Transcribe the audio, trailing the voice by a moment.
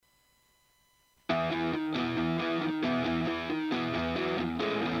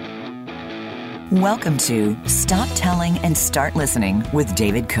Welcome to Stop Telling and Start Listening with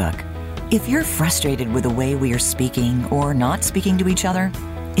David Cook. If you're frustrated with the way we are speaking or not speaking to each other,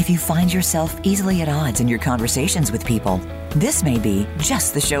 if you find yourself easily at odds in your conversations with people, this may be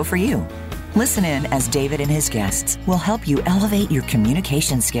just the show for you. Listen in as David and his guests will help you elevate your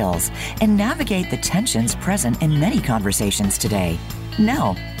communication skills and navigate the tensions present in many conversations today.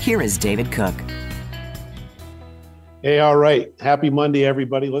 Now, here is David Cook. Hey, all right. Happy Monday,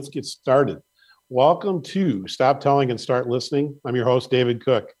 everybody. Let's get started. Welcome to Stop Telling and Start Listening. I'm your host, David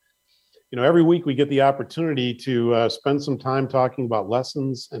Cook. You know, every week we get the opportunity to spend some time talking about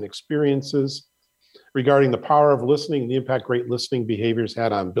lessons and experiences regarding the power of listening and the impact great listening behaviors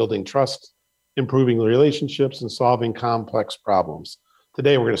had on building trust, improving relationships, and solving complex problems.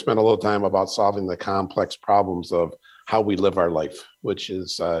 Today, we're going to spend a little time about solving the complex problems of how we live our life, which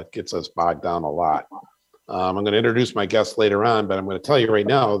is gets us bogged down a lot. I'm going to introduce my guest later on, but I'm going to tell you right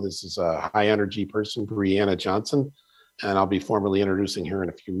now, this is a high energy person, Brianne Johnson, and I'll be formally introducing her in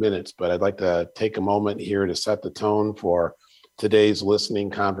a few minutes, but I'd like to take a moment here to set the tone for today's listening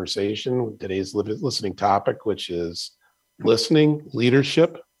conversation, today's listening topic, which is listening,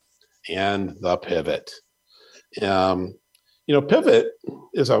 leadership, and the pivot. Pivot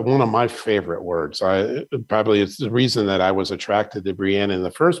is one of my favorite words. Probably it's the reason that I was attracted to Brianne in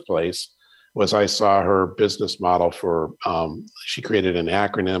the first place was I saw her business model for, she created an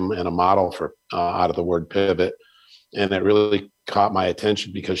acronym and a model for out of the word pivot. And it really caught my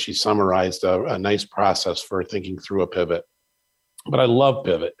attention because she summarized a nice process for thinking through a pivot. But I love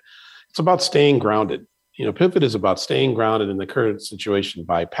pivot. It's about staying grounded. Pivot is about staying grounded in the current situation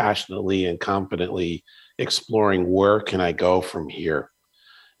by passionately and confidently exploring where can I go from here.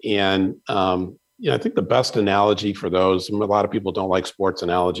 And I think the best analogy for those, a lot of people don't like sports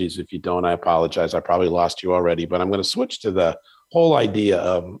analogies. If you don't, I apologize. I probably lost you already, but I'm going to switch to the whole idea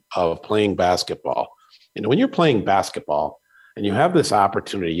of playing basketball. When you're playing basketball and you have this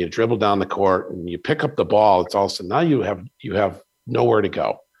opportunity, you dribble down the court and you pick up the ball, it's all of a sudden now you have nowhere to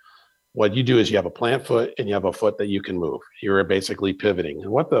go. What you do is you have a plant foot and you have a foot that you can move. You're basically pivoting. And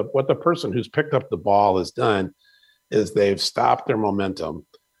what the person who's picked up the ball has done is they've stopped their momentum.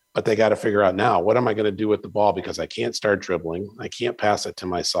 But they got to figure out now, what am I going to do with the ball? Because I can't start dribbling. I can't pass it to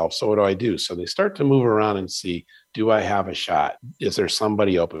myself. So what do I do? So they start to move around and see, do I have a shot? Is there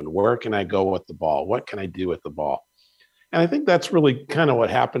somebody open? Where can I go with the ball? What can I do with the ball? And I think that's really kind of what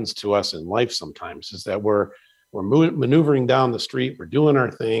happens to us in life sometimes is that we're maneuvering down the street, we're doing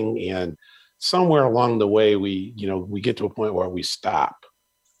our thing. And somewhere along the way, we get to a point where we stop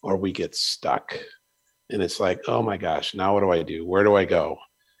or we get stuck. And it's like, oh my gosh, now what do I do? Where do I go?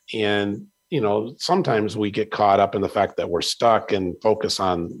 And, sometimes we get caught up in the fact that we're stuck and focus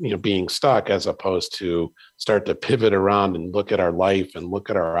on, being stuck as opposed to start to pivot around and look at our life and look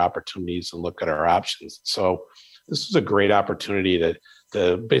at our opportunities and look at our options. So this is a great opportunity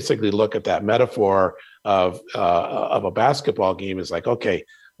to basically look at that metaphor of a basketball game is like, okay,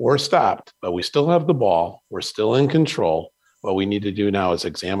 we're stopped, but we still have the ball. We're still in control. What we need to do now is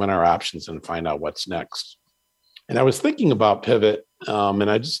examine our options and find out what's next. And I was thinking about pivot, and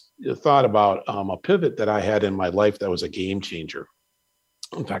I just thought about a pivot that I had in my life that was a game changer.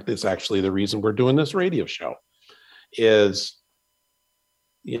 In fact, it's actually the reason we're doing this radio show is,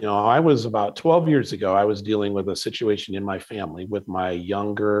 I was about 12 years ago, I was dealing with a situation in my family with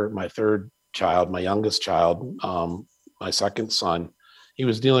my third child, my youngest child, my second son. He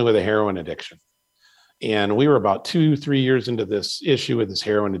was dealing with a heroin addiction. And we were about 2-3 years into this issue with this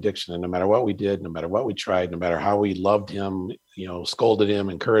heroin addiction. And no matter what we did, no matter what we tried, no matter how we loved him, scolded him,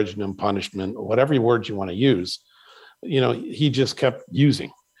 encouraged him, punishment, whatever words you want to use, he just kept using.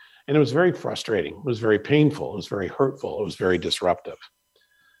 And it was very frustrating. It was very painful. It was very hurtful. It was very disruptive.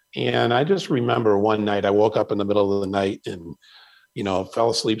 And I just remember one night I woke up in the middle of the night and, fell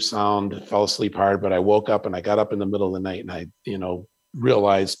asleep sound, fell asleep hard, but I woke up and I got up in the middle of the night and I,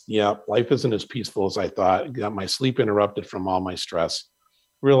 realized, life isn't as peaceful as I thought. Got my sleep interrupted from all my stress,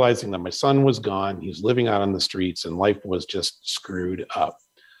 realizing that my son was gone. He's living out on the streets and life was just screwed up.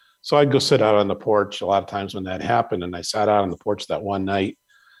 So I'd go sit out on the porch a lot of times when that happened. And I sat out on the porch that one night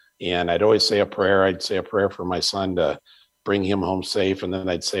and I'd always say a prayer. I'd say a prayer for my son to bring him home safe. And then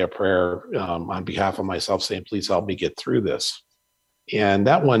I'd say a prayer on behalf of myself saying, please help me get through this. And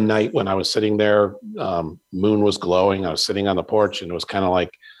that one night when I was sitting there, moon was glowing. I was sitting on the porch and it was kind of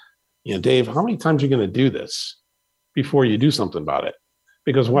like, Dave, how many times are you going to do this before you do something about it?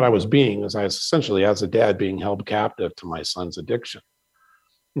 Because what I was being is I was essentially, as a dad, being held captive to my son's addiction.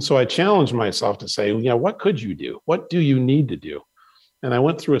 And so I challenged myself to say, what could you do? What do you need to do? And I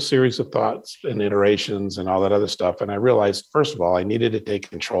went through a series of thoughts and iterations and all that other stuff. And I realized, first of all, I needed to take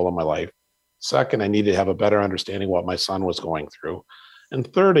control of my life. Second, I needed to have a better understanding of what my son was going through.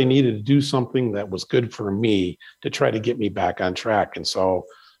 And third, I needed to do something that was good for me to try to get me back on track. And so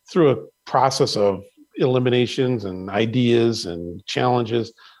through a process of eliminations and ideas and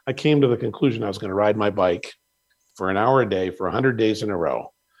challenges, I came to the conclusion I was going to ride my bike for an hour a day for 100 days in a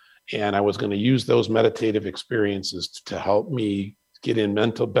row. And I was going to use those meditative experiences to help me get in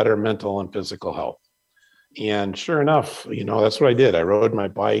better mental and physical health. And sure enough, that's what I did. I rode my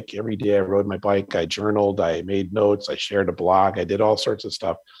bike every day. I rode my bike. I journaled. I made notes. I shared a blog. I did all sorts of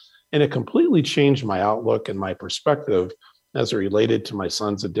stuff. And it completely changed my outlook and my perspective as it related to my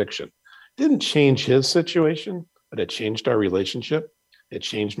son's addiction. It didn't change his situation, but it changed our relationship. It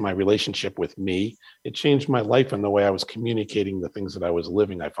changed my relationship with me. It changed my life and the way I was communicating the things that I was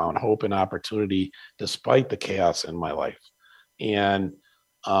living. I found hope and opportunity despite the chaos in my life. And,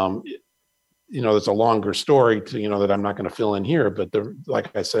 there's a longer story that I'm not going to fill in here, but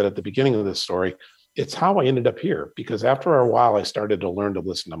like I said at the beginning of this story, it's how I ended up here, because after a while, I started to learn to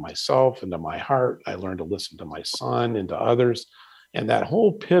listen to myself and to my heart. I learned to listen to my son and to others. And that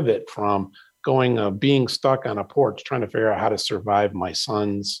whole pivot from being stuck on a porch, trying to figure out how to survive my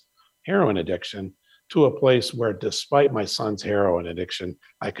son's heroin addiction, to a place where despite my son's heroin addiction,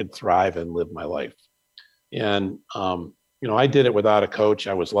 I could thrive and live my life. And, I did it without a coach.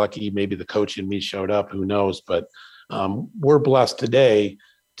 I was lucky. Maybe the coach in me showed up, who knows, but we're blessed today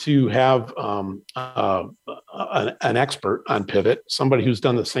to have an expert on pivot, somebody who's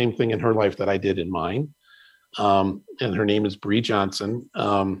done the same thing in her life that I did in mine. And her name is Brianne Johnson.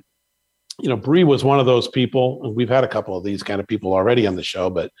 Bree was one of those people, and we've had a couple of these kind of people already on the show,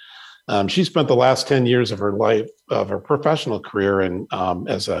 but she spent the last 10 years of her life, of her professional career, and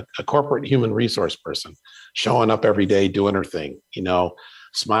as a corporate human resource person, showing up every day, doing her thing,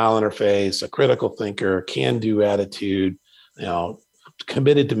 smile on her face, a critical thinker, can-do attitude,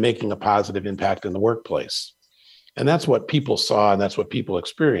 committed to making a positive impact in the workplace. And that's what people saw, and that's what people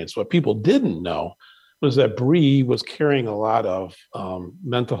experienced. What people didn't know was that Bree was carrying a lot of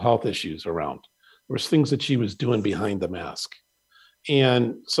mental health issues around. There was things that she was doing behind the mask.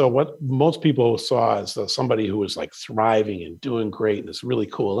 And so what most people saw as somebody who was like thriving and doing great and this really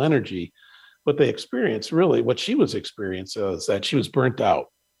cool energy, what they experienced, really what she was experiencing, is that she was burnt out.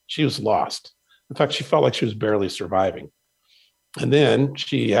 She was lost. In fact, she felt like she was barely surviving. And then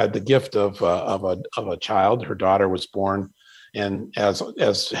she had the gift of a child. Her daughter was born. And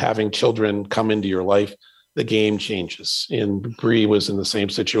as having children come into your life, the game changes. And Bree was in the same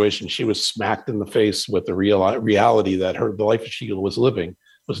situation. She was smacked in the face with the reality that the life she was living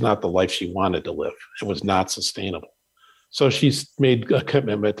was not the life she wanted to live. It was not sustainable. So she's made a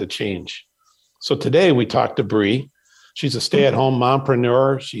commitment to change. So today we talked to Bree. She's a stay-at-home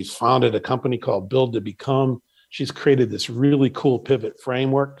mompreneur. She's founded a company called Build to Become. She's created this really cool pivot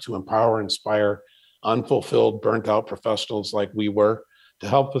framework to empower, inspire unfulfilled, burnt out professionals like we were, to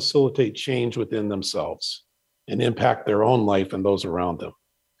help facilitate change within themselves and impact their own life and those around them.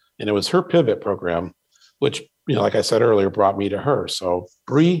 And it was her pivot program, which, like I said earlier, brought me to her. So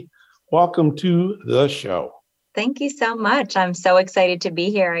Bree, welcome to the show. Thank you so much. I'm so excited to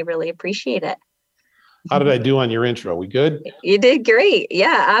be here. I really appreciate it. How did I do on your intro? We good? You did great.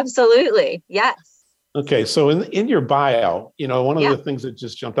 Yeah, absolutely. Yes. Okay. So in your bio, one of the things that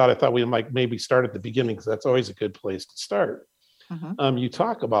just jumped out, I thought we might maybe start at the beginning, because that's always a good place to start. Mm-hmm. You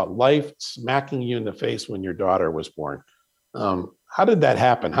talk about life smacking you in the face when your daughter was born. How did that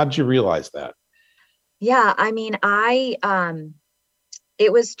happen? How did you realize that? Yeah, I mean,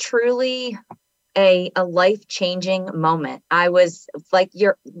 it was truly a life-changing moment. I was like,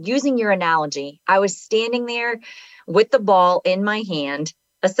 you're using your analogy. I was standing there with the ball in my hand,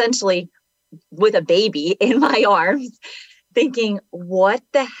 essentially with a baby in my arms, thinking, what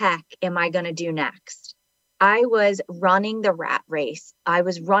the heck am I going to do next? I was running the rat race. I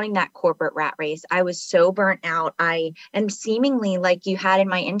was running that corporate rat race. I was so burnt out. And seemingly, like you said in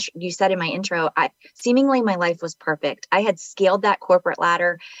my intro, seemingly my life was perfect. I had scaled that corporate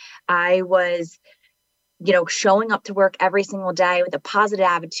ladder. I was, showing up to work every single day with a positive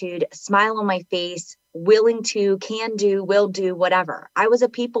attitude, a smile on my face, willing to, can do, will do, whatever. I was a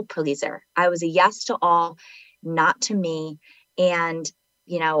people pleaser. I was a yes to all, not to me. And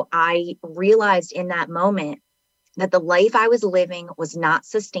I realized in that moment that the life I was living was not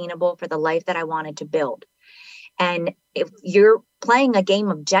sustainable for the life that I wanted to build. And if you're playing a game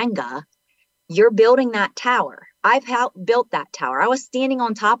of Jenga, you're building that tower. I've built that tower. I was standing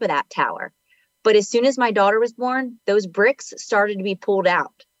on top of that tower. But as soon as my daughter was born, those bricks started to be pulled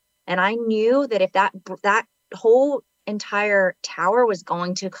out. And I knew that if that whole entire tower was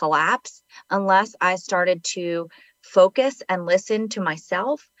going to collapse unless I started to focus and listen to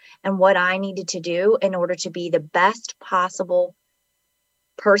myself and what I needed to do in order to be the best possible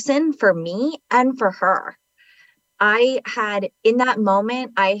person for me and for her. In that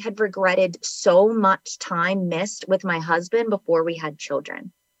moment, I had regretted so much time missed with my husband before we had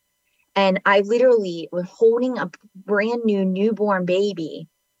children. And I literally was holding a brand new newborn baby,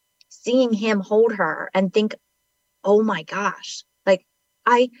 seeing him hold her and think, oh my gosh, like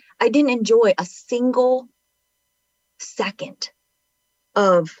I didn't enjoy a single second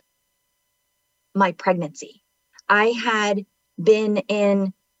of my pregnancy. I had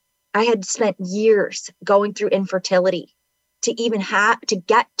spent years going through infertility to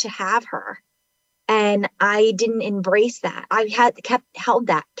get to have her. And I didn't embrace that. I held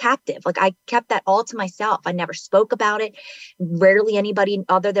that captive. Like I kept that all to myself. I never spoke about it. Rarely anybody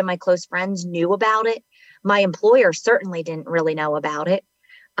other than my close friends knew about it. My employer certainly didn't really know about it.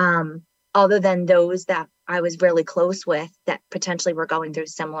 Other than those that I was really close with that potentially were going through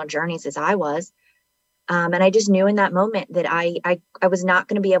similar journeys as I was. And I just knew in that moment that I was not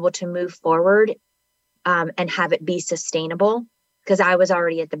going to be able to move forward and have it be sustainable because I was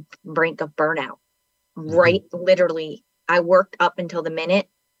already at the brink of burnout. Right. Literally, I worked up until the minute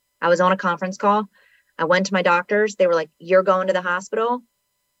I was on a conference call. I went to my doctors. They were like, you're going to the hospital.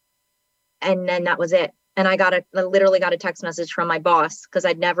 And then that was it. And I literally got a text message from my boss because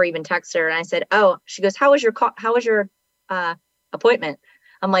I'd never even texted her. And I said, oh, she goes, how was your appointment?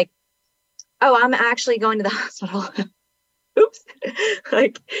 I'm like, oh, I'm actually going to the hospital. Oops.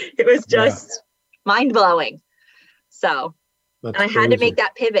 Like it was just mind blowing. So and I had to make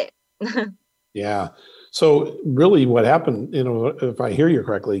that pivot. Yeah. So really what happened, if I hear you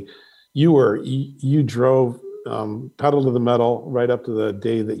correctly, you drove pedal to the metal right up to the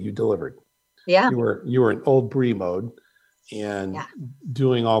day that you delivered. Yeah. You were in old Brie mode and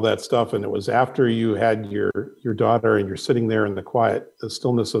doing all that stuff. And it was after you had your daughter and you're sitting there in the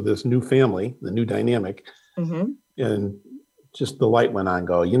stillness of this new family, the new dynamic. Mm-hmm. And just the light went on,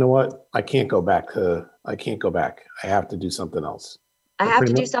 you know what? I can't go back. I have to do something else. I have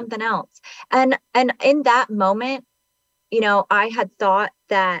to do something else. And in that moment, I had thought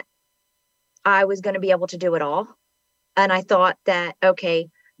that I was going to be able to do it all. And I thought that, okay,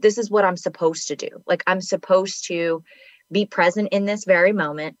 this is what I'm supposed to do. Like I'm supposed to be present in this very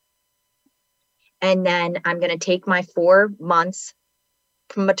moment. And then I'm going to take my 4 months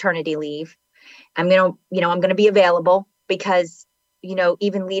from maternity leave. I'm going to be available because,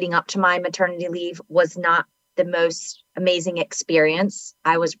 even leading up to my maternity leave was not the most amazing experience.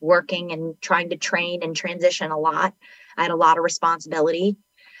 I was working and trying to train and transition a lot. I had a lot of responsibility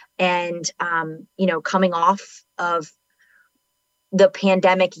and, coming off of the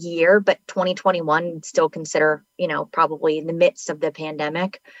pandemic year, but 2021 still consider, probably in the midst of the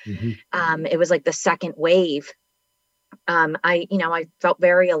pandemic. Mm-hmm. It was like the second wave. I felt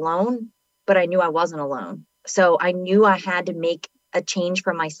very alone, but I knew I wasn't alone. So I knew I had to make a change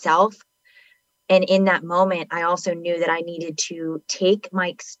for myself. And in that moment, I also knew that I needed to take my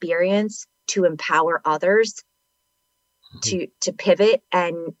experience to empower others, mm-hmm. to pivot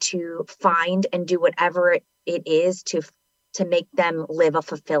and to find and do whatever it is to make them live a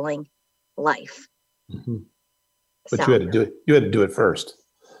fulfilling life. Mm-hmm. But you had to do it first.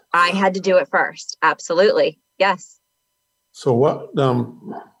 I had to do it first. Absolutely. Yes. So what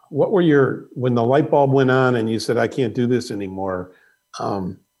were when the light bulb went on and you said, I can't do this anymore.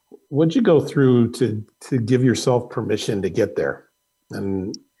 What'd you go through to give yourself permission to get there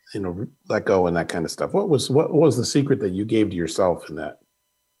and, let go and that kind of stuff? What was the secret that you gave to yourself in that?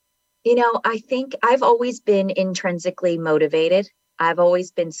 I think I've always been intrinsically motivated. I've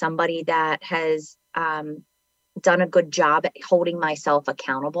always been somebody that has done a good job at holding myself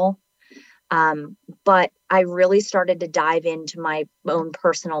accountable. But I really started to dive into my own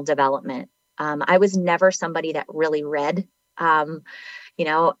personal development. I was never somebody that really read.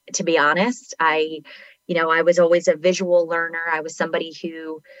 To be honest, I was always a visual learner. I was somebody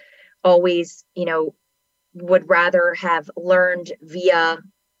who always, would rather have learned via,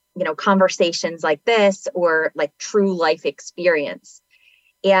 conversations like this or like true life experience.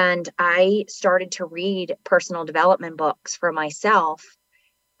 And I started to read personal development books for myself,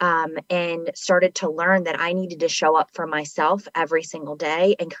 and started to learn that I needed to show up for myself every single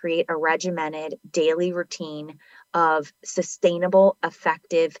day and create a regimented daily routine of sustainable,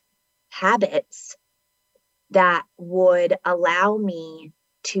 effective habits that would allow me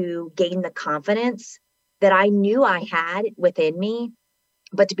to gain the confidence that I knew I had within me,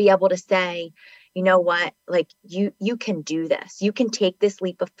 but to be able to say, you know what, like you can do this. You can take this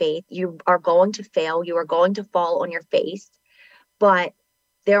leap of faith. You are going to fail. You are going to fall on your face, but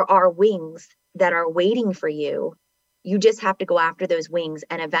there are wings that are waiting for you You just have to go after those wings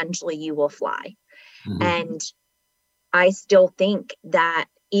and eventually you will fly. Mm-hmm. And I still think that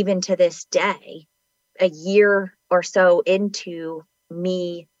even to this day, a year or so into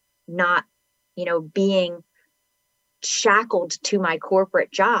me not, being shackled to my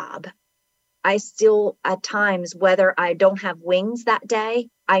corporate job, I still at times, whether I don't have wings that day,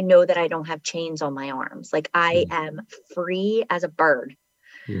 I know that I don't have chains on my arms. Like I am free as a bird.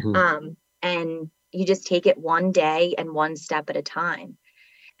 Mm-hmm. And you just take it one day and one step at a time.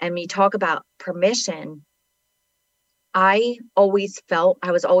 And when you talk about permission, I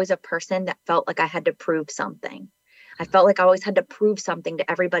was always a person that felt like I had to prove something. I felt like I always had to prove something to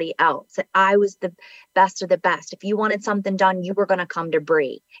everybody else, that I was the best of the best. If you wanted something done, you were going to come to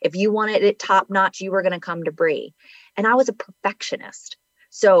Bree. If you wanted it top notch, you were going to come to Bree. And I was a perfectionist.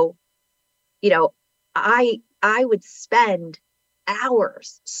 So, I would spend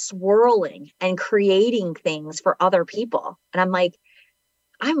hours swirling and creating things for other people. And I'm like,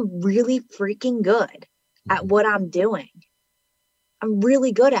 I'm really freaking good at what I'm doing. I'm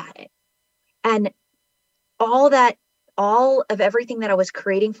really good at it. And all of everything that I was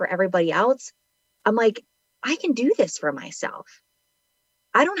creating for everybody else, I'm like, I can do this for myself.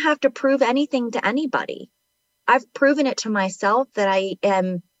 I don't have to prove anything to anybody. I've proven it to myself that I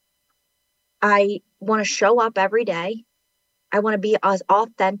want to show up every day. I want to be as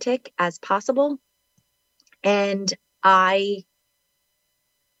authentic as possible. And I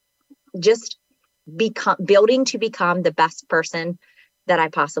just building to become the best person that I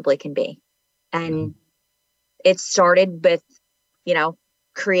possibly can be. And it started with,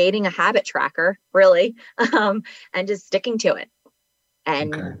 creating a habit tracker, really, and just sticking to it.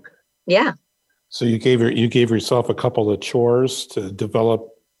 And yeah. So you gave yourself a couple of chores to develop,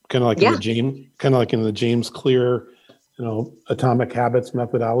 kind of like in the James Clear, Atomic Habits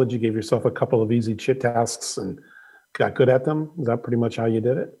methodology. You gave yourself a couple of easy tasks and got good at them. Is that pretty much how you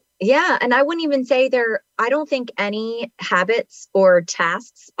did it? Yeah. And I wouldn't even say I don't think any habits or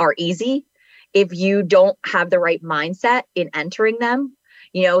tasks are easy if you don't have the right mindset in entering them.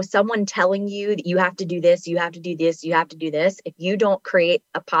 Someone telling you that you have to do this, you have to do this, you have to do this. If you don't create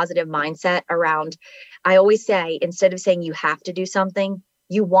a positive mindset around, I always say, instead of saying you have to do something,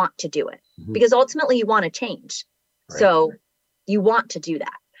 you want to do it, because ultimately you want to change. Right. So you want to do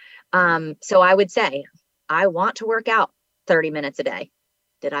that. So I would say, I want to work out 30 minutes a day.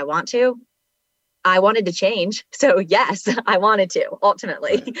 Did I want to? I wanted to change. So yes, I wanted to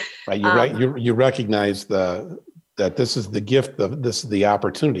ultimately. Right. You recognize that this is the gift this is the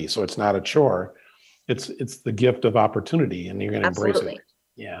opportunity. So it's not a chore. It's the gift of opportunity, and you're going to embrace it.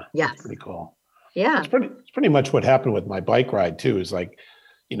 Yeah. Yes. That's pretty cool. Yeah. It's pretty much what happened with my bike ride too. Is like,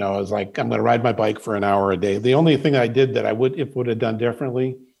 I was like, I'm going to ride my bike for an hour a day. The only thing I did that I would have done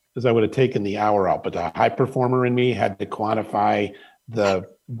differently is I would have taken the hour out, but the high performer in me had to quantify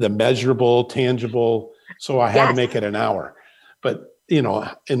the measurable, tangible. So I had to make it an hour. But,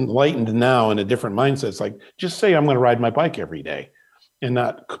 enlightened now in a different mindset, it's like, just say I'm going to ride my bike every day and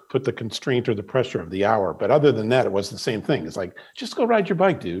not put the constraint or the pressure of the hour. But other than that, it was the same thing. It's like, just go ride your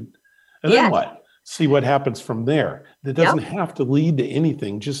bike, dude. And then what? See what happens from there. That doesn't have to lead to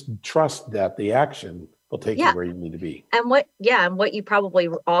anything. Just trust that the action will take you where you need to be. And what you probably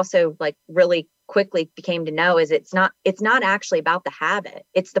also really quickly became to know is it's not actually about the habit.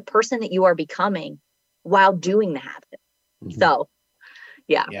 It's the person that you are becoming while doing the habit. Mm-hmm. So,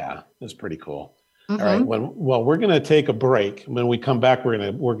 yeah, that's pretty cool. Mm-hmm. All right. Well, we're going to take a break. When we come back, we're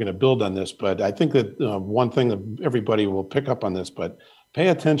going to build on this. But I think that one thing that everybody will pick up on this, but pay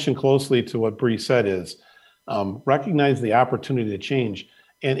attention closely to what Bree said is recognize the opportunity to change.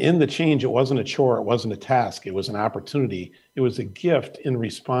 And in the change, it wasn't a chore, it wasn't a task, it was an opportunity. It was a gift in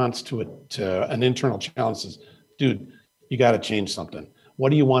response to an internal challenge. Says, dude, you got to change something. What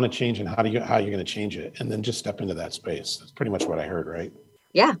do you want to change, and how you're going to change it? And then just step into that space. That's pretty much what I heard, right?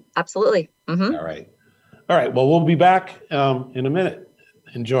 Yeah, absolutely. Mm-hmm. All right. Well, we'll be back in a minute.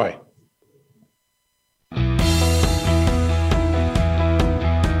 Enjoy.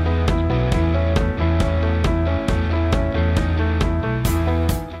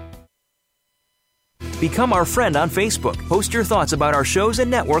 Become our friend on Facebook. Post your thoughts about our shows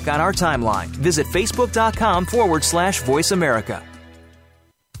and network on our timeline. Visit facebook.com/Voice America.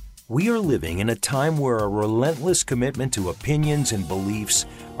 We are living in a time where a relentless commitment to opinions and beliefs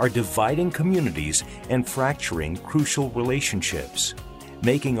are dividing communities and fracturing crucial relationships.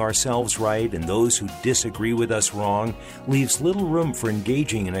 Making ourselves right and those who disagree with us wrong leaves little room for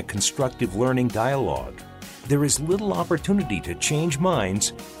engaging in a constructive learning dialogue. There is little opportunity to change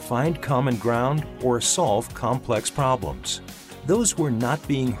minds, find common ground, or solve complex problems. Those who are not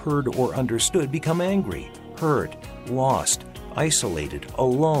being heard or understood become angry, hurt, lost, isolated,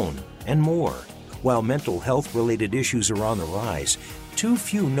 alone, and more. While mental health-related issues are on the rise, too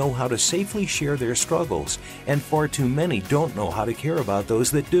few know how to safely share their struggles, and far too many don't know how to care about those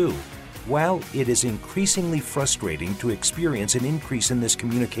that do. While it is increasingly frustrating to experience an increase in this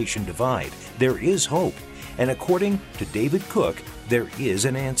communication divide, there is hope. And according to David Cook, there is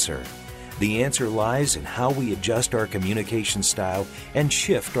an answer. The answer lies in how we adjust our communication style and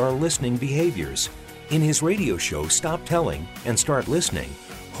shift our listening behaviors. In his radio show, Stop Telling and Start Listening,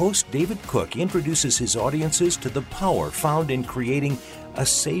 host David Cook introduces his audiences to the power found in creating a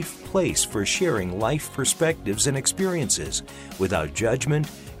safe place for sharing life perspectives and experiences without judgment,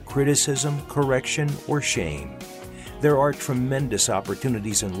 criticism, correction, or shame. There are tremendous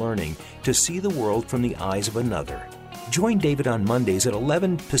opportunities in learning to see the world from the eyes of another. Join David on Mondays at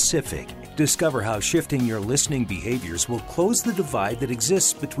 11 Pacific. Discover how shifting your listening behaviors will close the divide that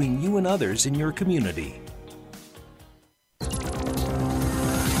exists between you and others in your community.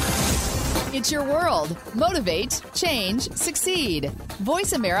 It's your world. Motivate, change, succeed.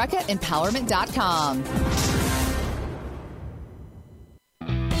 VoiceAmericaEmpowerment.com.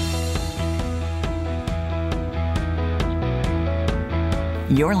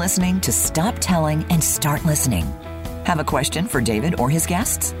 You're listening to Stop Telling and Start Listening. Have a question for David or his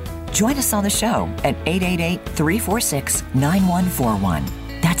guests? Join us on the show at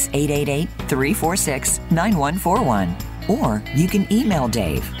 888-346-9141. That's 888-346-9141. Or you can email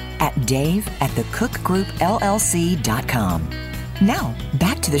Dave at dave@thecookgroupllc.com. Now,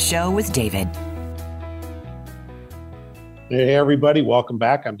 back to the show with David. Hey, everybody. Welcome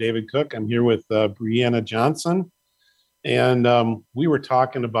back. I'm David Cook. I'm here with Brianne Johnson. And we were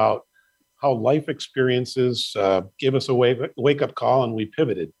talking about how life experiences give us a wake-up call, and we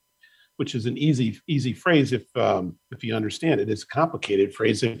pivoted, which is an easy phrase if you understand it. It's a complicated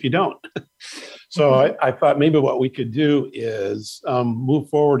phrase if you don't. So I thought maybe what we could do is move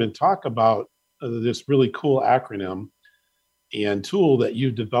forward and talk about this really cool acronym and tool that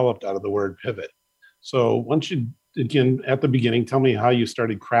you developed out of the word pivot. So once you, again, at the beginning, tell me how you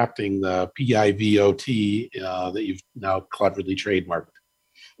started crafting the PIVOT that you've now cleverly trademarked.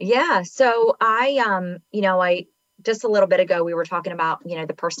 Yeah. So I just a little bit ago, we were talking about,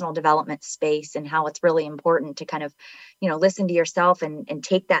 the personal development space and how it's really important to kind of, listen to yourself and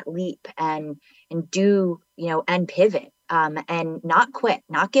take that leap and do, and pivot and not quit,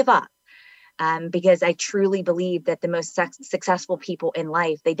 not give up. Because I truly believe that the most successful people in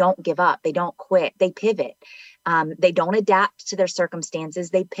life, they don't give up, they don't quit, they pivot. They don't adapt to their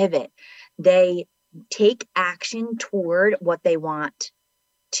circumstances, they pivot. They take action toward what they want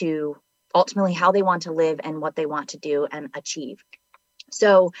to, ultimately how they want to live and what they want to do and achieve.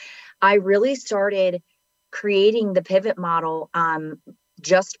 So I really started creating the pivot model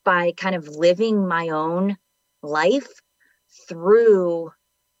just by kind of living my own life through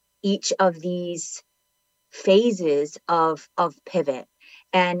each of these phases of pivot.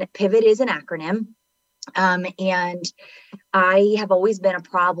 And pivot is an acronym. And I have always been a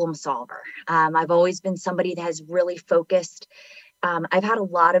problem solver. I've always been somebody that has really focused. I've had a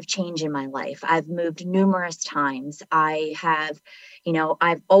lot of change in my life. I've moved numerous times. I have,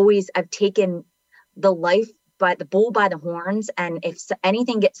 I've taken the bull by the horns. And if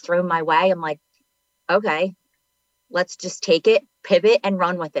anything gets thrown my way, I'm like, okay, let's just take it, pivot, and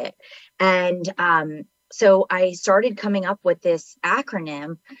run with it. And so I started coming up with this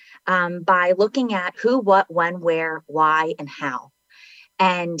acronym by looking at who, what, when, where, why, and how,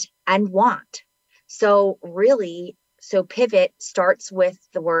 and want. So really, pivot starts with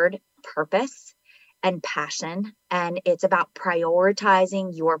the word purpose and passion, and it's about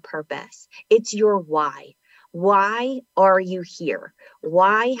prioritizing your purpose. It's your why. Why are you here?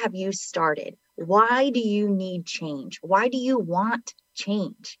 Why have you started? Why do you need change? Why do you want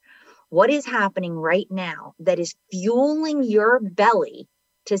change? What is happening right now that is fueling your belly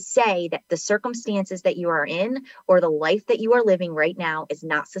to say that the circumstances that you are in or the life that you are living right now is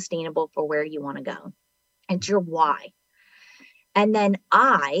not sustainable for where you want to go? It's your why. And then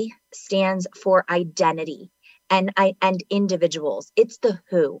I stands for identity and individuals. It's the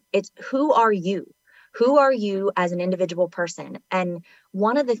who. It's who are you? Who are you as an individual person? And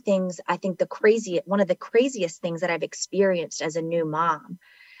one of the things I think one of the craziest things that I've experienced as a new mom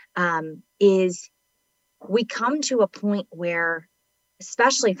is we come to a point where,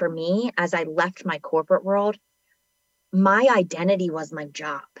 especially for me, as I left my corporate world, my identity was my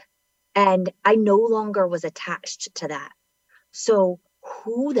job. And I no longer was attached to that. So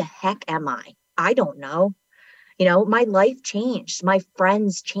who the heck am I? I don't know. My life changed. My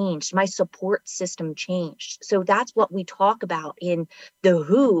friends changed. My support system changed. So that's what we talk about in the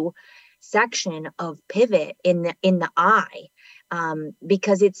who section of pivot in the I,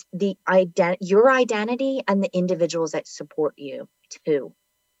 because it's your identity and the individuals that support you too.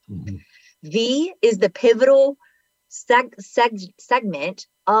 Mm-hmm. V is the pivotal segment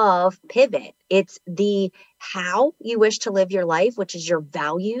of pivot. It's the how you wish to live your life, which is your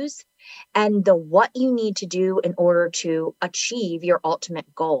values, and the what you need to do in order to achieve your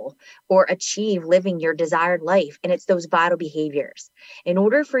ultimate goal or achieve living your desired life. And it's those vital behaviors. In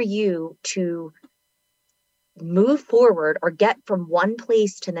order for you to move forward or get from one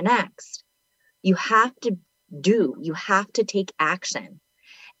place to the next, you have to take action.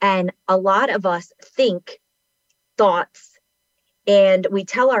 And a lot of us think thoughts and we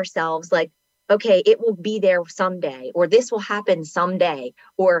tell ourselves like, okay, it will be there someday, or this will happen someday,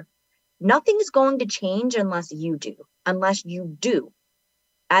 or nothing's going to change unless you do,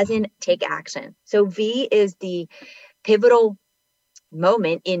 as in take action. So V is the pivotal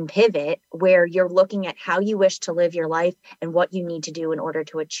moment in pivot where you're looking at how you wish to live your life and what you need to do in order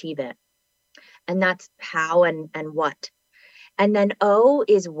to achieve it. And that's how and what. And then O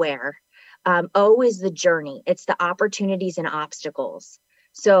is where. O is the journey. It's the opportunities and obstacles.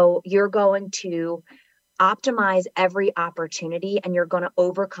 So you're going to optimize every opportunity and you're going to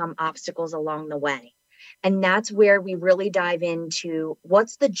overcome obstacles along the way. And that's where we really dive into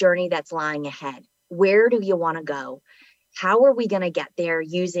what's the journey that's lying ahead? Where do you want to go? How are we going to get there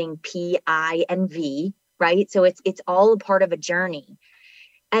using P, I, and V, right? So it's all a part of a journey.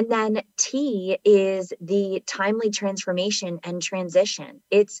 And then T is the timely transformation and transition.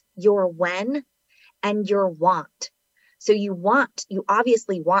 It's your when and your want. So you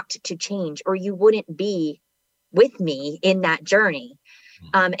obviously want to change, or you wouldn't be with me in that journey.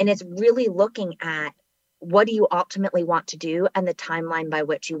 And it's really looking at what do you ultimately want to do and the timeline by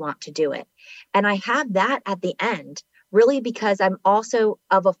which you want to do it. And I have that at the end, really because I'm also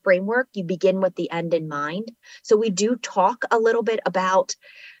of a framework. You begin with the end in mind. So we do talk a little bit about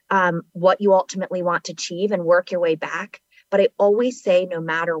what you ultimately want to achieve and work your way back. But I always say, no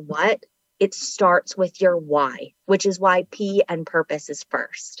matter what, it starts with your why, which is why P and purpose is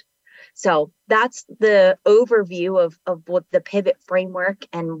first. So that's the overview of what the pivot framework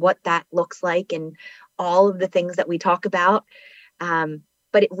and what that looks like and all of the things that we talk about.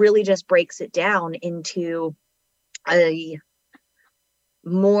 But it really just breaks it down into a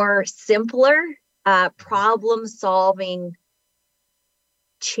more simpler problem solving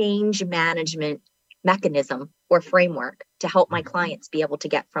change management mechanism or framework to help my clients be able to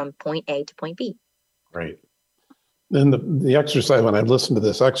get from point A to point B. Right. Then the exercise, when I listened to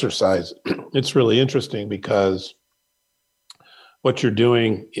this exercise, it's really interesting because what you're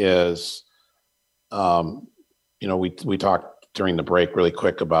doing is, we talked during the break really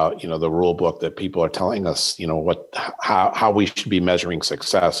quick about, the rule book that people are telling us, how we should be measuring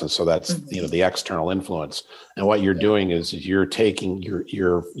success. And so that's, the external influence. And what you're doing is you're taking,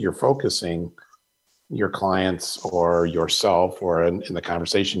 you're focusing your clients or yourself, or in the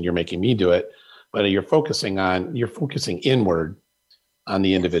conversation, you're making me do it, but you're focusing inward on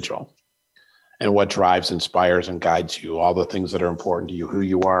the individual and what drives, inspires, and guides you, all the things that are important to you, who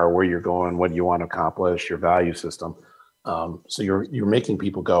you are, where you're going, what you want to accomplish, your value system. So you're making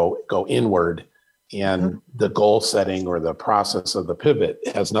people go inward, and the goal setting or the process of the pivot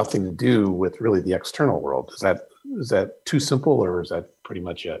has nothing to do with really the external world. Is that too simple, or is that pretty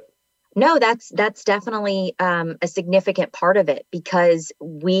much it? No, that's definitely a significant part of it, because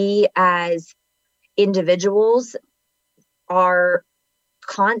we as individuals are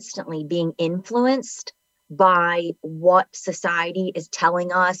constantly being influenced by what society is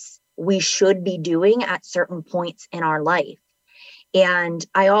telling us we should be doing at certain points in our life. And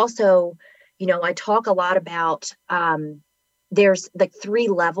I also, I talk a lot about, there's like 3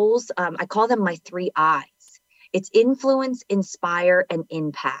 levels. I call them my 3 I's. It's influence, inspire, and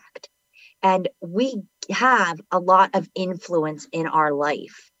impact. And we have a lot of influence in our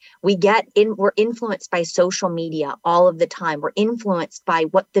life. We're influenced by social media all of the time. We're influenced by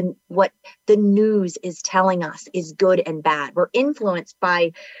what the news is telling us is good and bad. We're influenced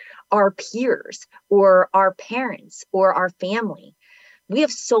by our peers or our parents or our family. We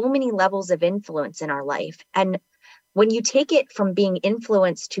have so many levels of influence in our life. And when you take it from being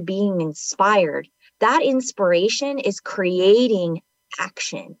influenced to being inspired, that inspiration is creating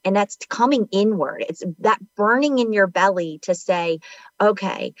action, and that's coming inward. It's that burning in your belly to say,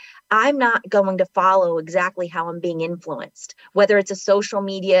 okay, I'm not going to follow exactly how I'm being influenced, whether it's a social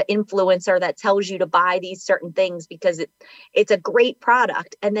media influencer that tells you to buy these certain things because it's a great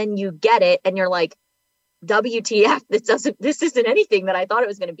product, and then you get it and you're like, WTF, this isn't anything that I thought it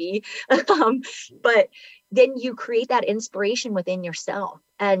was going to be. But then you create that inspiration within yourself.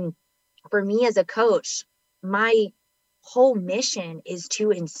 And for me as a coach, my whole mission is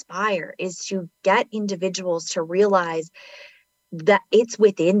to inspire, is to get individuals to realize that it's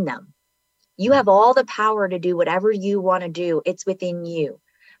within them. You have all the power to do whatever you want to do. It's within you.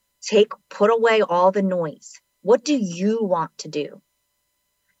 Put away all the noise. What do you want to do?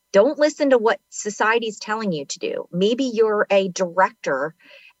 Don't listen to what society's telling you to do. Maybe you're a director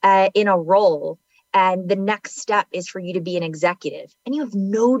in a role, and the next step is for you to be an executive, and you have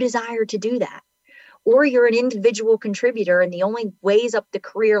no desire to do that. Or you're an individual contributor, and the only ways up the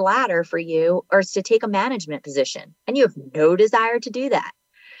career ladder for you is to take a management position, and you have no desire to do that.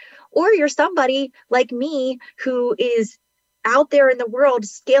 Or you're somebody like me who is out there in the world,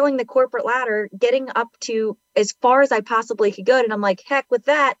 scaling the corporate ladder, getting up to as far as I possibly could go. And I'm like, heck with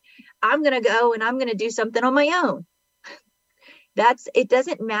that. I'm going to go and I'm going to do something on my own. It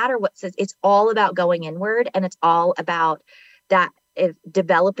doesn't matter what says. It's all about going inward, and it's all about that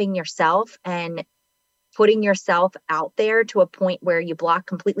developing yourself and putting yourself out there to a point where you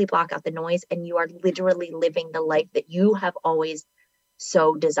completely block out the noise, and you are literally living the life that you have always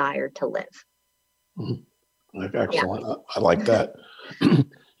so desired to live. Mm-hmm. Excellent. Yeah. I like that.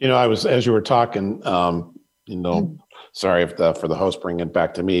 As you were talking, sorry for the host bringing it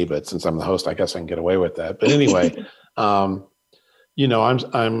back to me, but since I'm the host, I guess I can get away with that. But anyway, I'm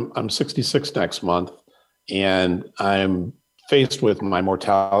 66 next month, and I'm faced with my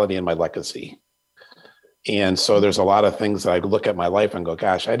mortality and my legacy. And so there's a lot of things that I look at my life and go,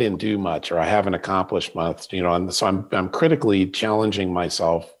 gosh, I didn't do much, or I haven't accomplished much, and so I'm critically challenging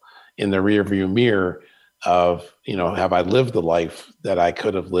myself in the rearview mirror of, have I lived the life that I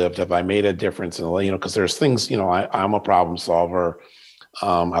could have lived? Have I made a difference in because there's things, I'm a problem solver.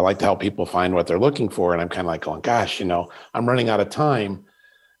 I like to help people find what they're looking for. And I'm kind of like going, gosh, I'm running out of time,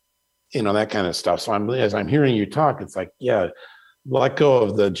 that kind of stuff. So as I'm hearing you talk, it's like, yeah, let go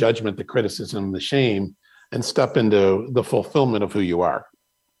of the judgment, the criticism, the shame, and step into the fulfillment of who you are.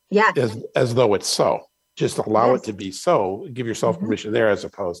 Yeah. As though it's so. Just allow it to be so. Give yourself permission there, as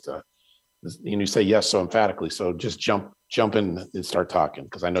opposed to, you say yes so emphatically. So just jump in and start talking,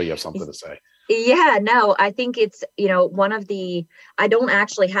 because I know you have something to say. Yeah, no, I think it's, one of I don't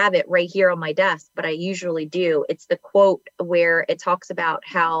actually have it right here on my desk, but I usually do. It's the quote where it talks about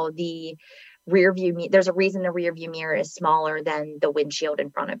how the there's a reason the rear view mirror is smaller than the windshield in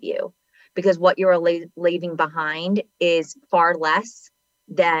front of you, because what you're leaving behind is far less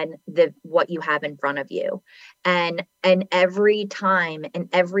than what you have in front of you. And every time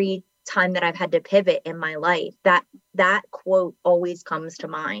that I've had to pivot in my life, that quote always comes to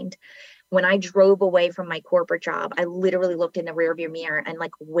mind. When I drove away from my corporate job, I literally looked in the rearview mirror and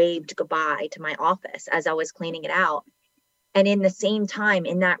waved goodbye to my office as I was cleaning it out. And in the same time,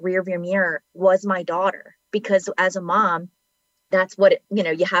 in that rearview mirror was my daughter, because as a mom, that's what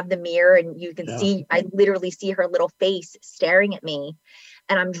you have the mirror and you can see, I literally see her little face staring at me.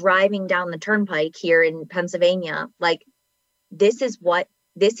 And I'm driving down the turnpike here in Pennsylvania. This is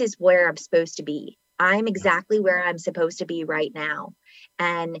where I'm supposed to be. I'm exactly where I'm supposed to be right now.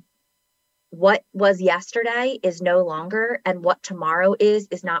 And what was yesterday is no longer, and what tomorrow is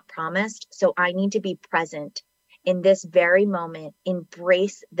not promised. So I need to be present in this very moment,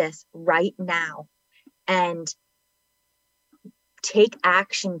 embrace this right now, and take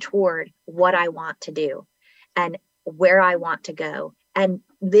action toward what I want to do and where I want to go, and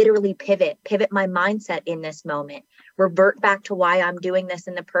literally pivot my mindset in this moment, revert back to why I'm doing this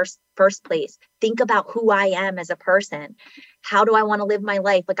in the first place. Think about who I am as a person. How do I want to live my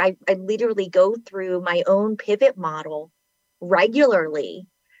life? I literally go through my own pivot model regularly,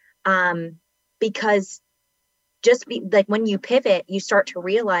 because when you pivot, you start to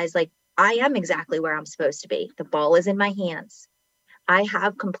realize I am exactly where I'm supposed to be. The ball is in my hands. I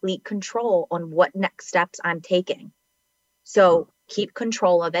have complete control on what next steps I'm taking. So keep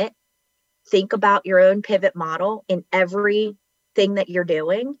control of it. Think about your own pivot model in everything that you're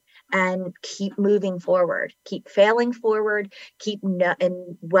doing, and keep moving forward. Keep failing forward.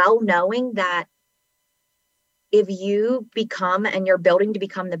 Knowing that if you become, and you're building to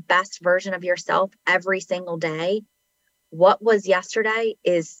become the best version of yourself every single day, what was yesterday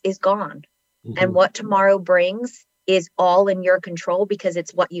is gone. Mm-hmm. And what tomorrow brings is all in your control, because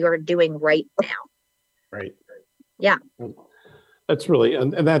it's what you are doing right now. Right. Yeah. That's really,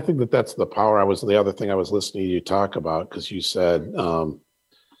 and I think that's the power. The other thing I was listening to you talk about, because you said,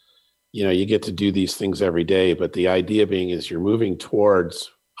 you get to do these things every day, but the idea being is you're moving towards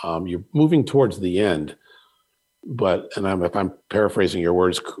the end. But, if I'm paraphrasing your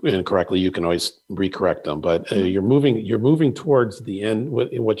words incorrectly, you can always recorrect them. But you're moving towards the end,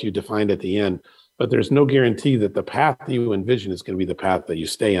 what you defined at the end. But there's no guarantee that the path you envision is going to be the path that you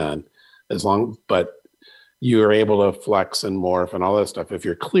stay on. but you are able to flex and morph and all that stuff if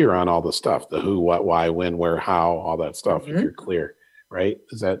you're clear on all the stuff, the who, what, why, when, where, how, all that stuff. If you're clear, right?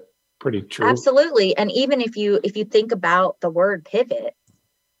 Is that pretty true? Absolutely. And even if you think about the word pivot,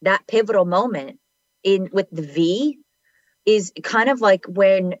 that pivotal moment with the V is kind of like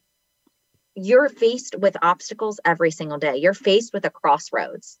when you're faced with obstacles every single day. You're faced with a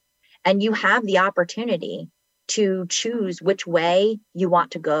crossroads, and you have the opportunity to choose which way you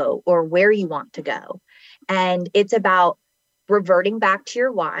want to go or where you want to go. And it's about reverting back to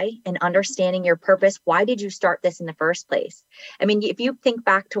your why and understanding your purpose. Why did you start this in the first place? I mean, if you think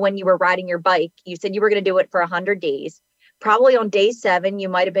back to when you were riding your bike, you said you were going to do it for 100 days. Probably on day 7, you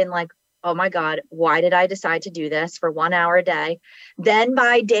might have been like, oh my God, why did I decide to do this for 1 hour a day? Then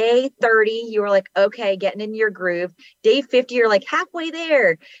by day 30, you were like, okay, getting in your groove. Day 50, you're like halfway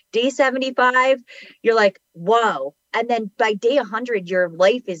there. Day 75, you're like, whoa. And then by day 100, your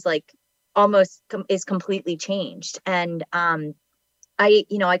life is like almost is completely changed. And I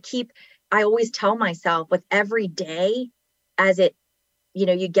always tell myself with every day as it,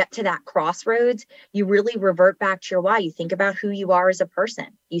 you get to that crossroads, you really revert back to your why. You think about who you are as a person.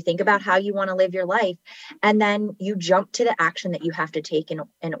 You think about how you want to live your life. And then you jump to the action that you have to take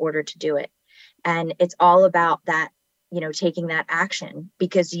in order to do it. And it's all about that, taking that action,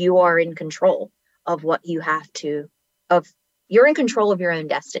 because you are in control of what you have to, you're in control of your own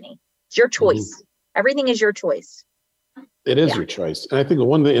destiny. It's your choice. Mm-hmm. Everything is your choice. It is your choice. And I think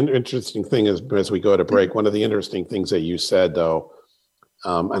one of the interesting thing is, as we go to break, one of the interesting things that you said, though,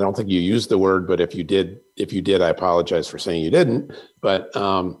 I don't think you used the word, but if you did, I apologize for saying you didn't. But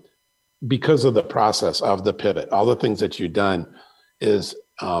because of the process of the pivot, all the things that you've done is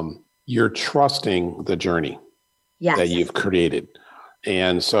you're trusting the journey that you've created.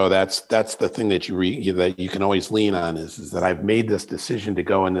 And so that's the thing that that you can always lean on is that I've made this decision to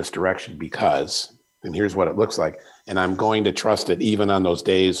go in this direction because, and here's what it looks like. And I'm going to trust it even on those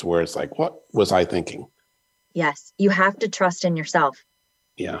days where it's like, what was I thinking? Yes. You have to trust in yourself.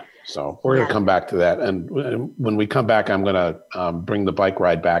 Yeah. So we're going to come back to that. And when we come back, I'm going to bring the bike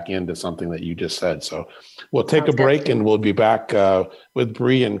ride back into something that you just said. So we'll take a break and we'll be back with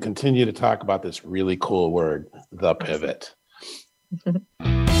Bree and continue to talk about this really cool word, the pivot.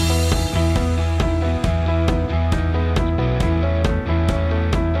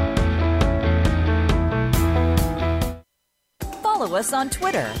 Follow us on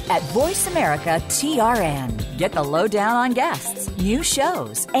Twitter at VoiceAmericaTRN. Get the lowdown on guests, new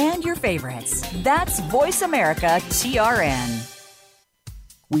shows, and your favorites. That's VoiceAmericaTRN.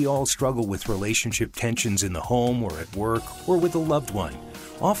 We all struggle with relationship tensions in the home or at work or with a loved one.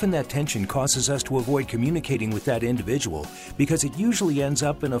 Often that tension causes us to avoid communicating with that individual because it usually ends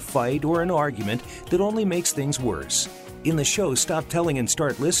up in a fight or an argument that only makes things worse. In the show Stop Telling and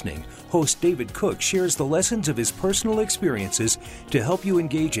Start Listening, host David Cook shares the lessons of his personal experiences to help you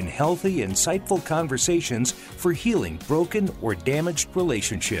engage in healthy, insightful conversations for healing broken or damaged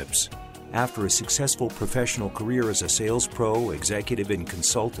relationships. After a successful professional career as a sales pro, executive, and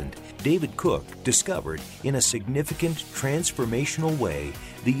consultant, David Cook discovered in a significant transformational way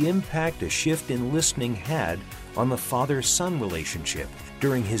the impact a shift in listening had on the father-son relationship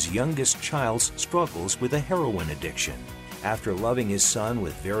during his youngest child's struggles with a heroin addiction. After loving his son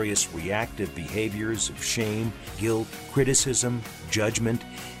with various reactive behaviors of shame, guilt, criticism, judgment,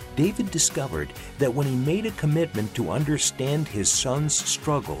 David discovered that when he made a commitment to understand his son's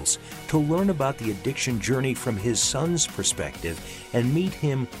struggles, to learn about the addiction journey from his son's perspective, and meet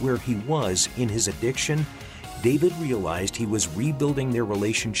him where he was in his addiction, David realized he was rebuilding their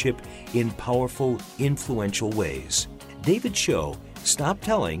relationship in powerful, influential ways. David's show, Stop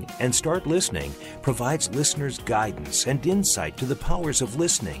Telling and Start Listening, provides listeners guidance and insight to the powers of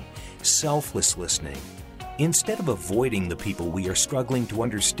listening, selfless listening. Instead of avoiding the people we are struggling to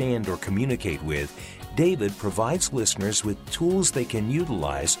understand or communicate with, David provides listeners with tools they can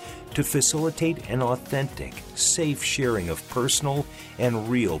utilize to facilitate an authentic, safe sharing of personal and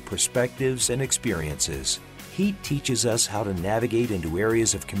real perspectives and experiences. He teaches us how to navigate into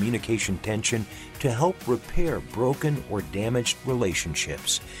areas of communication tension to help repair broken or damaged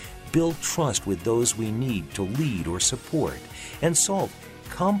relationships, build trust with those we need to lead or support, and solve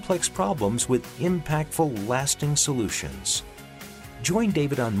complex problems with impactful, lasting solutions. Join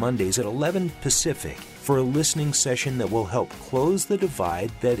David on Mondays at 11 Pacific for a listening session that will help close the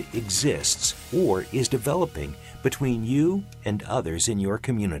divide that exists or is developing between you and others in your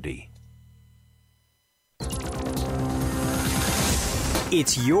community.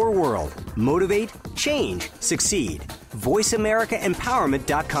 It's your world. Motivate, change, succeed.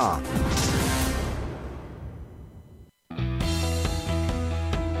 VoiceAmericaEmpowerment.com.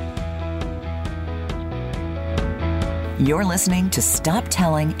 You're listening to Stop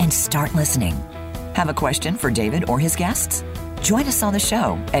Telling and Start Listening. Have a question for David or his guests? Join us on the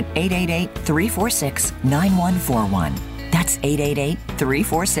show at 888-346-9141. That's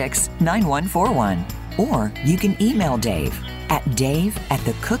 888-346-9141. Or you can email Dave at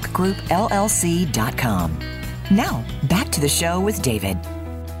dave@thecookgroupllc.com. Now, back to the show with David.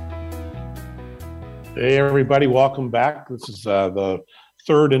 Hey, everybody. Welcome back. This is the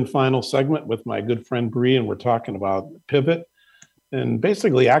third and final segment with my good friend Bree, and we're talking about pivot and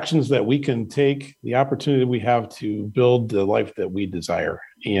basically actions that we can take, the opportunity we have to build the life that we desire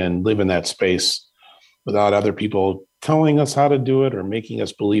and live in that space without other people telling us how to do it or making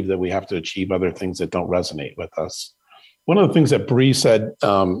us believe that we have to achieve other things that don't resonate with us. One of the things that Bree said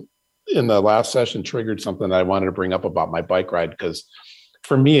in the last session triggered something that I wanted to bring up about my bike ride, because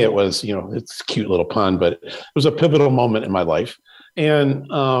for me, it was, it's a cute little pun, but it was a pivotal moment in my life. And,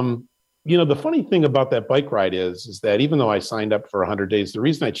 the funny thing about that bike ride is that even though I signed up for 100 days, the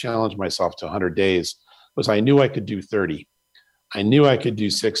reason I challenged myself to 100 days was I knew I could do 30. I knew I could do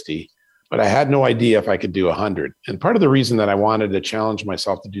 60, but I had no idea if I could do 100. And part of the reason that I wanted to challenge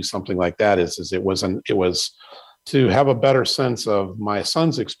myself to do something like that is it was to have a better sense of my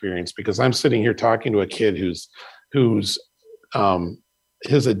son's experience, because I'm sitting here talking to a kid whose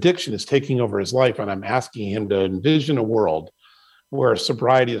his addiction is taking over his life, and I'm asking him to envision a world where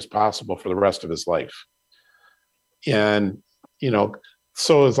sobriety is possible for the rest of his life. And,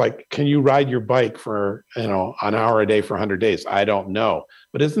 so it's like, can you ride your bike for, an hour a day for 100 days? I don't know.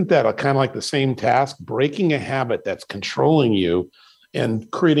 But isn't that kind of like the same task, breaking a habit that's controlling you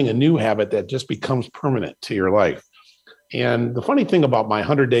and creating a new habit that just becomes permanent to your life? And the funny thing about my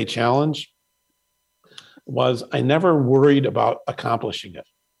 100-day challenge was I never worried about accomplishing it.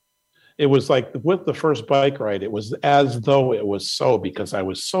 It was like with the first bike ride, it was as though it was so, because I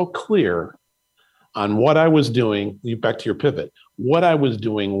was so clear on what I was doing, back to your pivot, what I was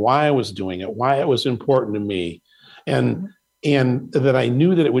doing, why I was doing it, why it was important to me, and that I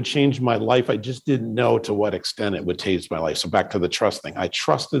knew that it would change my life. I just didn't know to what extent it would change my life. So back to the trust thing. I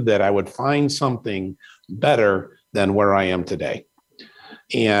trusted that I would find something better than where I am today.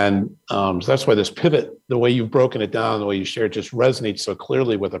 And so that's why this pivot, the way you've broken it down, the way you share it, just resonates so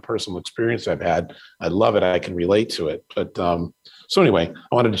clearly with a personal experience I've had. I love it. I can relate to it. But so anyway,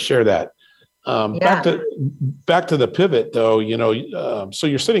 I wanted to share that. Back to the pivot, though. So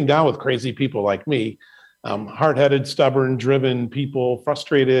you're sitting down with crazy people like me, hard-headed, stubborn, driven people,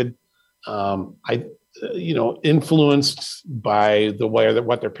 frustrated. Influenced by the way that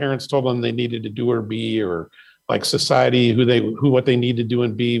what their parents told them they needed to do or be, or like society, what they need to do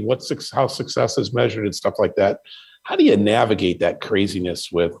and be, how success is measured and stuff like that. How do you navigate that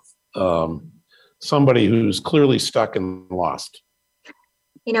craziness with somebody who's clearly stuck and lost?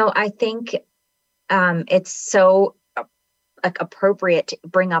 I think it's so appropriate to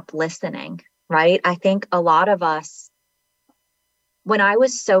bring up listening, right? I think a lot of us, when I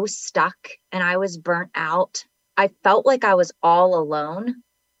was so stuck and I was burnt out, I felt like I was all alone.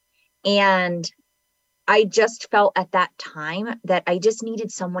 And I just felt at that time that I just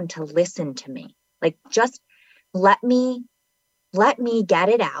needed someone to listen to me. Like, just let me get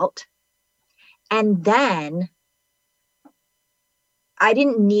it out. And then I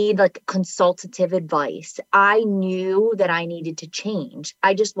didn't need like consultative advice. I knew that I needed to change.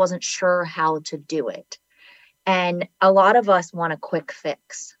 I just wasn't sure how to do it. And a lot of us want a quick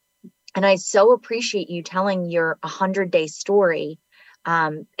fix. And I so appreciate you telling your 100-day story.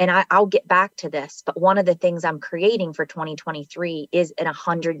 And I'll get back to this, but one of the things I'm creating for 2023 is a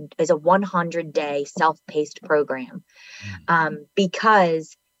 100-day self-paced program,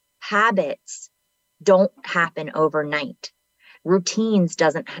 because habits don't happen overnight. Routines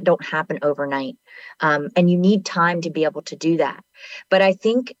don't happen overnight, and you need time to be able to do that. But I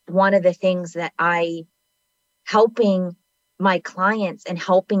think one of the things that helping my clients and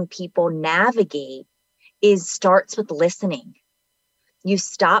helping people navigate starts with listening. You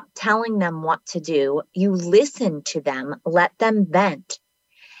stop telling them what to do. You listen to them, let them vent.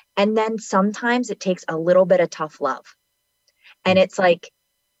 And then sometimes it takes a little bit of tough love. And it's like,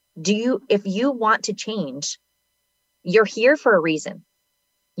 if you want to change, you're here for a reason.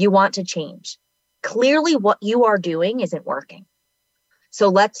 You want to change. Clearly what you are doing isn't working. So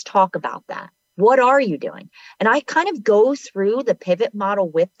let's talk about that. What are you doing? And I kind of go through the pivot model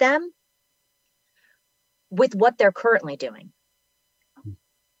with them with what they're currently doing.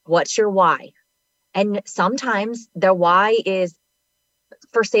 What's your why? And sometimes their why is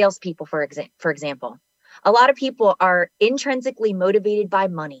for salespeople, for example. A lot of people are intrinsically motivated by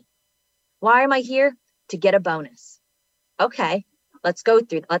money. Why am I here? To get a bonus. Okay, let's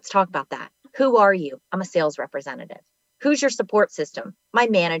talk about that. Who are you? I'm a sales representative. Who's your support system? My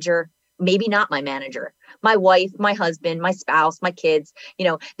manager, maybe not my manager, my wife, my husband, my spouse, my kids,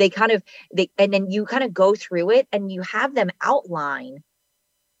 and then you kind of go through it and you have them outline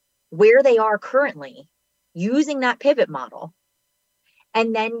where they are currently using that pivot model.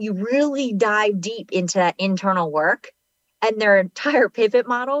 And then you really dive deep into that internal work, and their entire pivot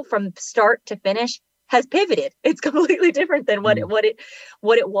model from start to finish has pivoted. It's completely different than what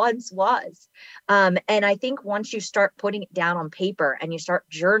it once was. And I think once you start putting it down on paper and you start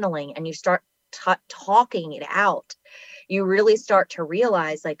journaling and you start talking it out, you really start to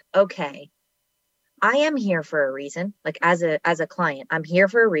realize, like, okay, I am here for a reason. Like, as a client, I'm here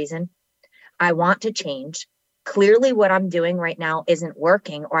for a reason. I want to change. Clearly what I'm doing right now isn't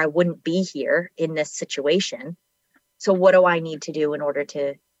working, or I wouldn't be here in this situation. So what do I need to do in order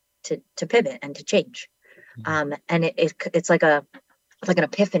to pivot and to change? And it's like an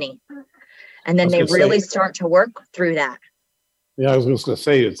epiphany. And then they really start to work through that. Yeah, I was just going to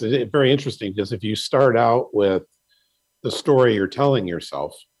say, it's very interesting, because if you start out with the story you're telling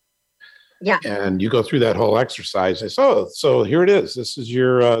yourself, yeah, and you go through that whole exercise, and so here it is. This is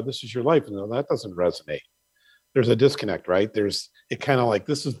your life. No, that doesn't resonate. There's a disconnect, right? It kind of like,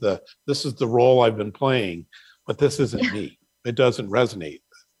 this is the role I've been playing, but this isn't me. It doesn't resonate.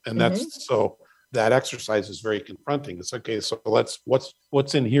 And that's, so that exercise is very confronting. It's okay. So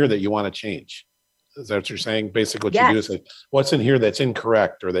what's in here that you want to change? Is that what you're saying? Basically what you do is say, what's in here that's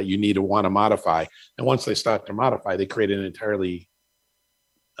incorrect or that you need to want to modify? And once they start to modify, they create an entirely,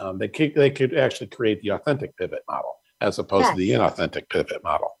 they could actually create the authentic pivot model as opposed to the inauthentic pivot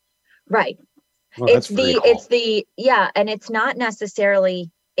model. Right. Well, and it's not necessarily,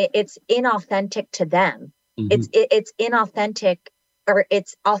 it's inauthentic to them. It's inauthentic, or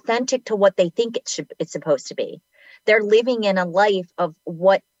it's authentic to what they think it's supposed to be. They're living in a life of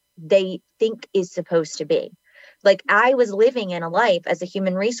what they think is supposed to be. Like, I was living in a life as a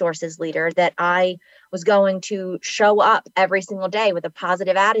human resources leader that I was going to show up every single day with a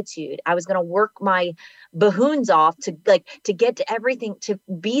positive attitude. I was going to work my bahoons off to get to everything, to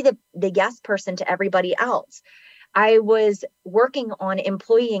be the yes person to everybody else. I was working on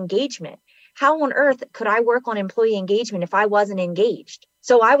employee engagement. How on earth could I work on employee engagement if I wasn't engaged?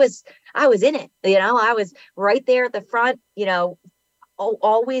 So I was in it, I was right there at the front,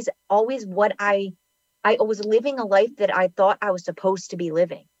 always what I was living a life that I thought I was supposed to be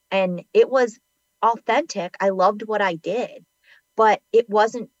living. And it was authentic. I loved what I did, but it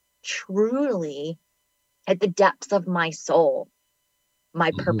wasn't truly at the depths of my soul,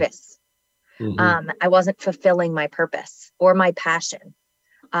 my purpose. I wasn't fulfilling my purpose or my passion.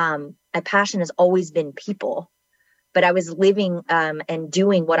 My passion has always been people, but I was living and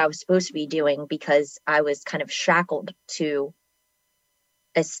doing what I was supposed to be doing because I was kind of shackled to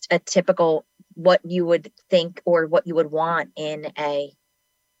a typical, what you would think or what you would want in a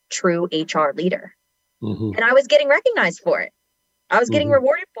true HR leader. And I was getting recognized for it. I was getting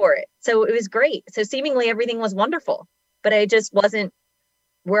rewarded for it. So it was great. So seemingly everything was wonderful, but I just wasn't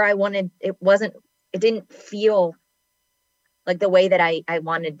where I wanted. It didn't feel like the way that I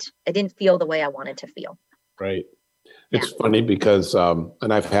wanted. I didn't feel the way I wanted to feel. Right. It's funny because,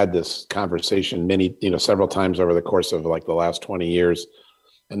 and I've had this conversation several times over the course of like the last 20 years.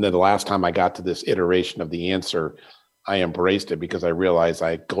 And then the last time I got to this iteration of the answer, I embraced it because I realized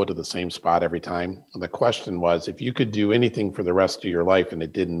I go to the same spot every time. And the question was, if you could do anything for the rest of your life and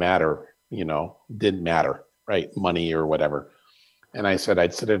it didn't matter, right? Money or whatever. And I said,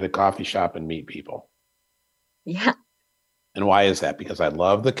 I'd sit at a coffee shop and meet people. Yeah. And why is that? Because I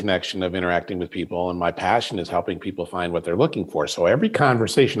love the connection of interacting with people, and my passion is helping people find what they're looking for. So every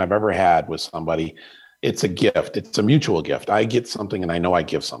conversation I've ever had with somebody, it's a gift. It's a mutual gift. I get something and I know I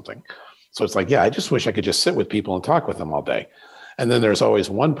give something. So it's like, I just wish I could just sit with people and talk with them all day. And then there's always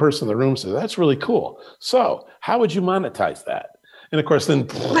one person in the room who says, that's really cool. So how would you monetize that? And of course, then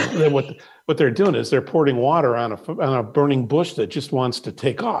what they're doing is they're pouring water on a burning bush that just wants to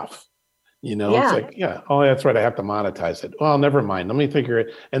take off. It's like, oh, that's right. I have to monetize it. Well, never mind. Let me figure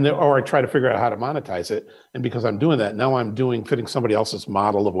it. Or I try to figure out how to monetize it. And because I'm doing that, now I'm fitting somebody else's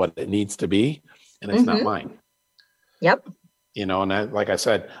model of what it needs to be. And it's not mine. Yep. And like I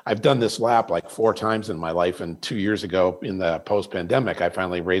said, I've done this lap like 4 times in my life. And 2 years ago in the post-pandemic, I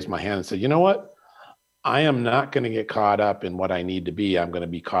finally raised my hand and said, you know what? I am not going to get caught up in what I need to be. I'm going to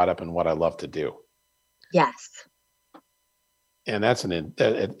be caught up in what I love to do. Yes. And and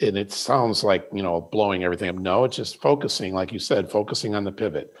it sounds like, blowing everything up. No, it's just focusing, like you said, focusing on the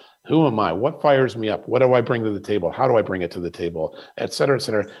pivot. Who am I? What fires me up? What do I bring to the table? How do I bring it to the table? Et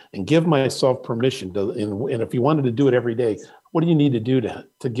cetera, and give myself permission to, and if you wanted to do it every day, what do you need to do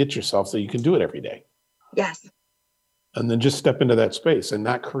to get yourself so you can do it every day? Yes. and then just step into that space and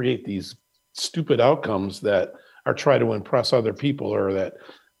not create these stupid outcomes that are trying to impress other people or that,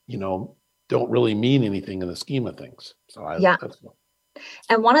 don't really mean anything in the scheme of things. So Yeah.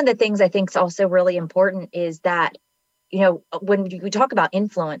 And one of the things I think is also really important is that, when we talk about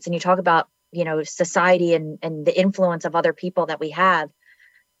influence and you talk about, society and the influence of other people that we have,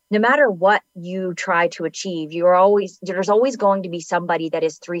 no matter what you try to achieve, there's always going to be somebody that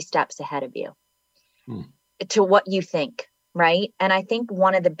is 3 steps ahead of you to what you think. Right. And I think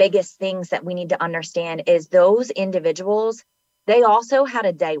one of the biggest things that we need to understand is those individuals, they also had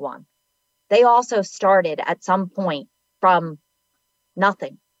a day one. They also started at some point from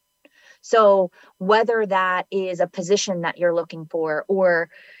nothing. So whether that is a position that you're looking for, or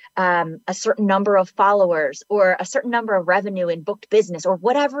a certain number of followers, or a certain number of revenue in booked business, or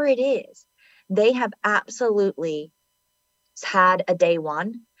whatever it is, they have absolutely had a day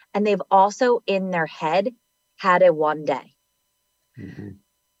one. And they've also in their head had a one day. Mm-hmm.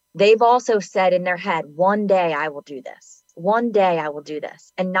 They've also said in their head, one day I will do this. One day I will do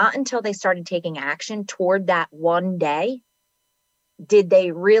this. And not until they started taking action toward that one day did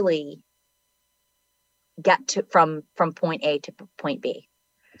they really get to from point A to point B.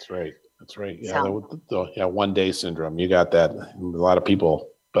 That's right. Yeah, the one day syndrome. You got that. A lot of people.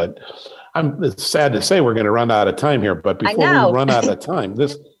 But it's sad to say we're going to run out of time here. But before we run out of time,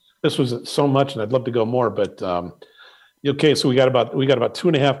 this was so much, and I'd love to go more. But okay, so we got about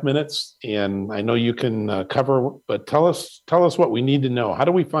 2.5 minutes, and I know you can cover. But tell us what we need to know. How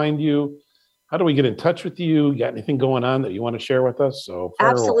do we find you? How do we get in touch with you? You got anything going on that you want to share with us? So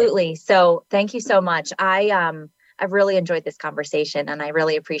absolutely. So thank you so much. I've really enjoyed this conversation, and I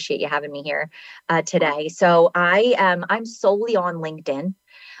really appreciate you having me here today. So I'm solely on LinkedIn.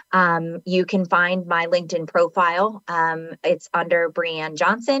 You can find my LinkedIn profile. It's under Brianne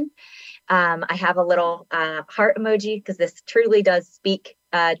Johnson. I have a little heart emoji because this truly does speak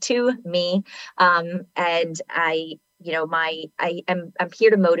to me. And I'm here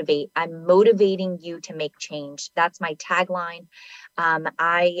to motivate. I'm motivating you to make change. That's my tagline.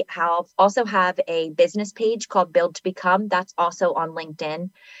 I also have a business page called Build to Become. That's also on LinkedIn.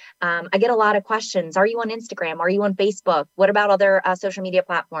 I get a lot of questions. Are you on Instagram? Are you on Facebook? What about other social media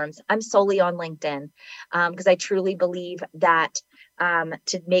platforms? I'm solely on LinkedIn because I truly believe that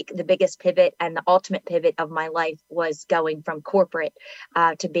to make the biggest pivot and the ultimate pivot of my life was going from corporate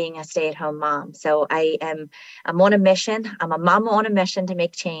to being a stay-at-home mom. So I'm on a mission. I'm a mom on a mission to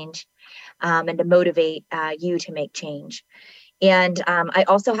make change and to motivate you to make change. And I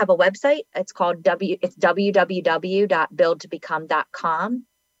also have a website. It's called www.buildtobecome.com.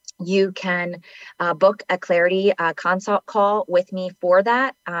 You can book a clarity consult call with me for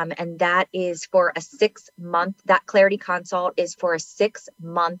that. And that is for a 6-month, that clarity consult is for a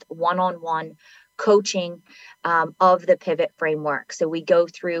 6-month one-on-one coaching of the pivot framework. So we go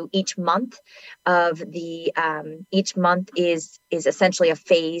through each month of each month is essentially a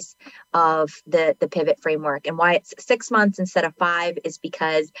phase of the pivot framework. And why it's 6 months instead of 5 is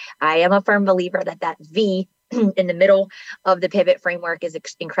because I am a firm believer that V in the middle of the pivot framework is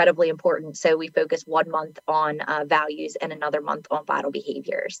incredibly important. So we focus 1 month on values and another month on vital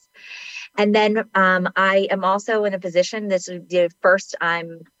behaviors. And then I am also in a position, this is the first I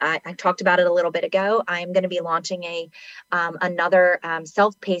talked about it a little bit ago. I'm going to be launching another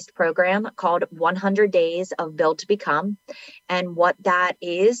self-paced program called 100 Days of Build to Become. And what that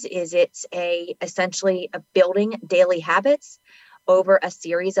is it's essentially a building daily habits over a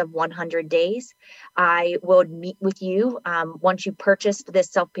series of 100 days. I would meet with you. Once you purchased this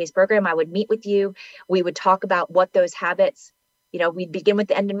self-paced program, I would meet with you. We would talk about what those habits, we'd begin with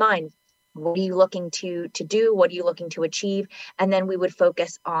the end in mind. What are you looking to do? What are you looking to achieve? And then we would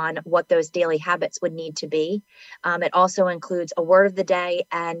focus on what those daily habits would need to be. It also includes a word of the day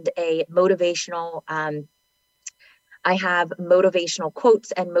and a motivational I have motivational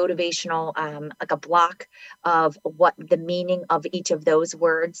quotes and motivational, like a block of what the meaning of each of those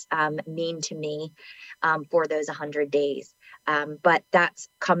words mean to me for those 100 days. But that's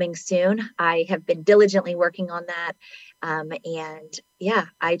coming soon. I have been diligently working on that. And yeah,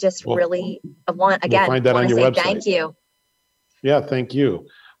 I just really want to say website. Thank you. Yeah, thank you.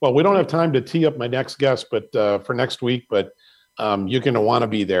 Well, we don't have time to tee up my next guest, but for next week, but you're going to want to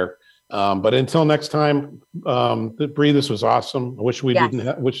be there. But until next time, Bree, this was awesome. I wish we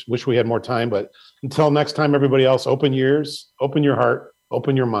wish we had more time, but until next time, everybody else, open your ears, open your heart,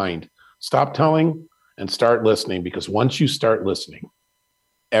 open your mind, stop telling and start listening, because once you start listening,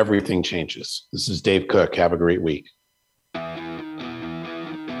 everything changes. This is Dave Cook. Have a great week.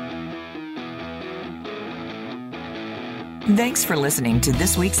 Thanks for listening to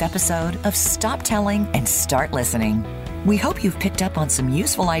this week's episode of Stop Telling and Start Listening. We hope you've picked up on some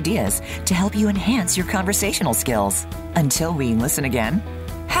useful ideas to help you enhance your conversational skills. Until we listen again,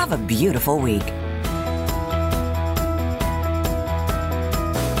 have a beautiful week.